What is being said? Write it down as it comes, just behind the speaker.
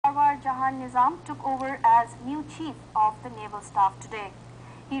Sarwar Jahan Nizam took over as new Chief of the Naval Staff today.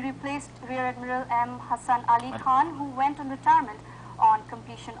 He replaced Rear Admiral M. Hassan Ali Khan, who went on retirement on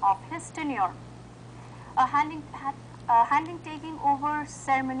completion of his tenure. A handing taking over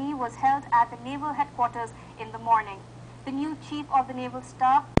ceremony was held at the Naval Headquarters in the morning. The new Chief of the Naval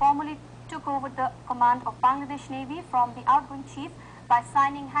Staff formally took over the command of Bangladesh Navy from the outgoing chief by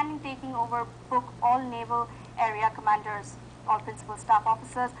signing handing taking over book. All naval area commanders, all principal staff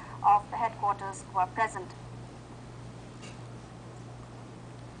officers of the headquarters were present.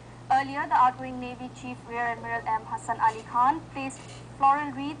 Earlier, the outgoing Navy Chief Rear Admiral M. Hassan Ali Khan placed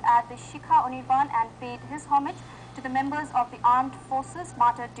floral wreath at the Shikha Anirban and paid his homage to the members of the armed forces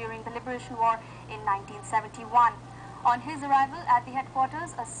martyred during the Liberation War in 1971. On his arrival at the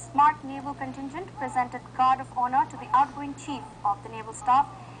headquarters, a smart naval contingent presented guard of honor to the outgoing Chief of the Naval Staff.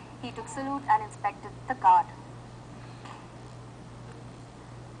 He took salute and inspected the guard.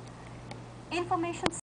 Information